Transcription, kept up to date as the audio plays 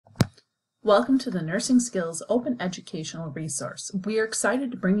Welcome to the Nursing Skills Open Educational Resource. We are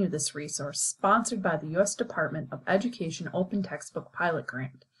excited to bring you this resource sponsored by the U.S. Department of Education Open Textbook Pilot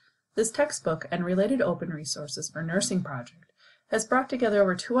Grant. This textbook and related open resources for nursing project has brought together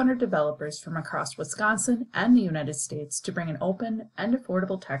over 200 developers from across Wisconsin and the United States to bring an open and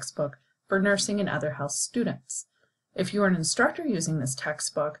affordable textbook for nursing and other health students. If you are an instructor using this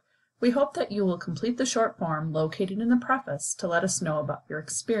textbook, we hope that you will complete the short form located in the preface to let us know about your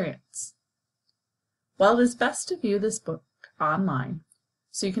experience. While it is best to view this book online,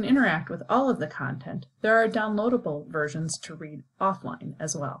 so you can interact with all of the content, there are downloadable versions to read offline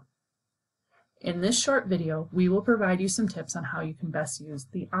as well. In this short video, we will provide you some tips on how you can best use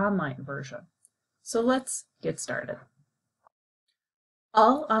the online version. So let's get started.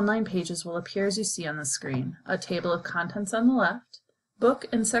 All online pages will appear as you see on the screen, a table of contents on the left, book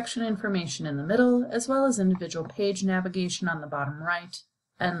and section information in the middle, as well as individual page navigation on the bottom right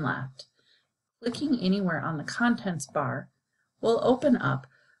and left. Clicking anywhere on the contents bar will open up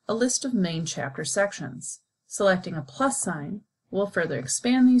a list of main chapter sections. Selecting a plus sign will further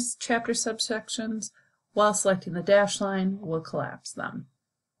expand these chapter subsections, while selecting the dash line will collapse them.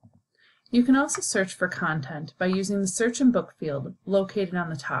 You can also search for content by using the search in book field located on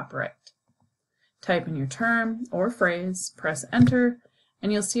the top right. Type in your term or phrase, press enter,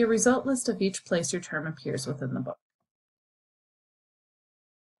 and you'll see a result list of each place your term appears within the book.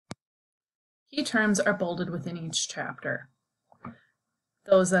 Key terms are bolded within each chapter.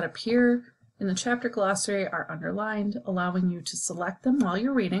 Those that appear in the chapter glossary are underlined, allowing you to select them while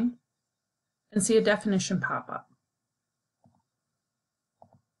you're reading and see a definition pop up.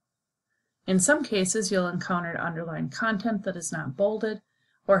 In some cases, you'll encounter underlined content that is not bolded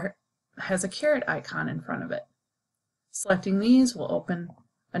or has a caret icon in front of it. Selecting these will open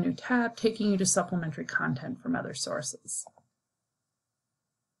a new tab, taking you to supplementary content from other sources.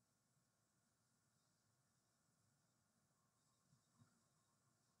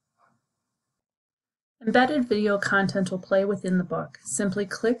 Embedded video content will play within the book. Simply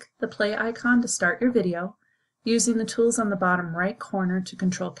click the play icon to start your video, using the tools on the bottom right corner to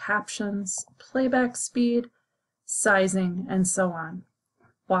control captions, playback speed, sizing, and so on.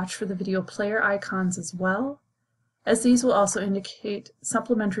 Watch for the video player icons as well, as these will also indicate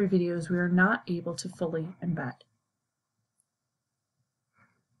supplementary videos we are not able to fully embed.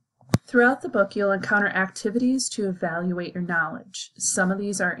 Throughout the book, you'll encounter activities to evaluate your knowledge. Some of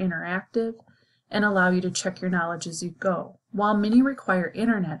these are interactive and allow you to check your knowledge as you go. While many require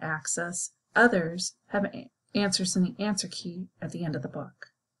internet access, others have answers in the answer key at the end of the book.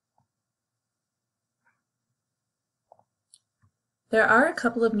 There are a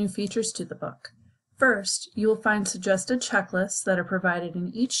couple of new features to the book. First, you will find suggested checklists that are provided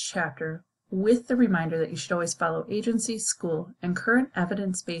in each chapter with the reminder that you should always follow agency, school, and current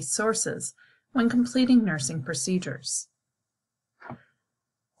evidence-based sources when completing nursing procedures.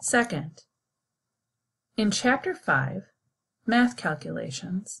 Second, in Chapter 5, Math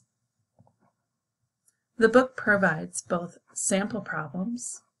Calculations, the book provides both sample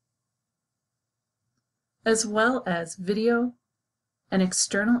problems as well as video and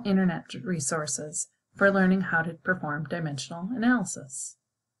external internet resources for learning how to perform dimensional analysis.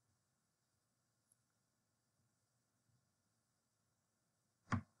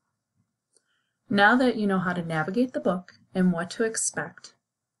 Now that you know how to navigate the book and what to expect,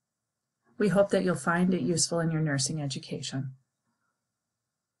 we hope that you'll find it useful in your nursing education.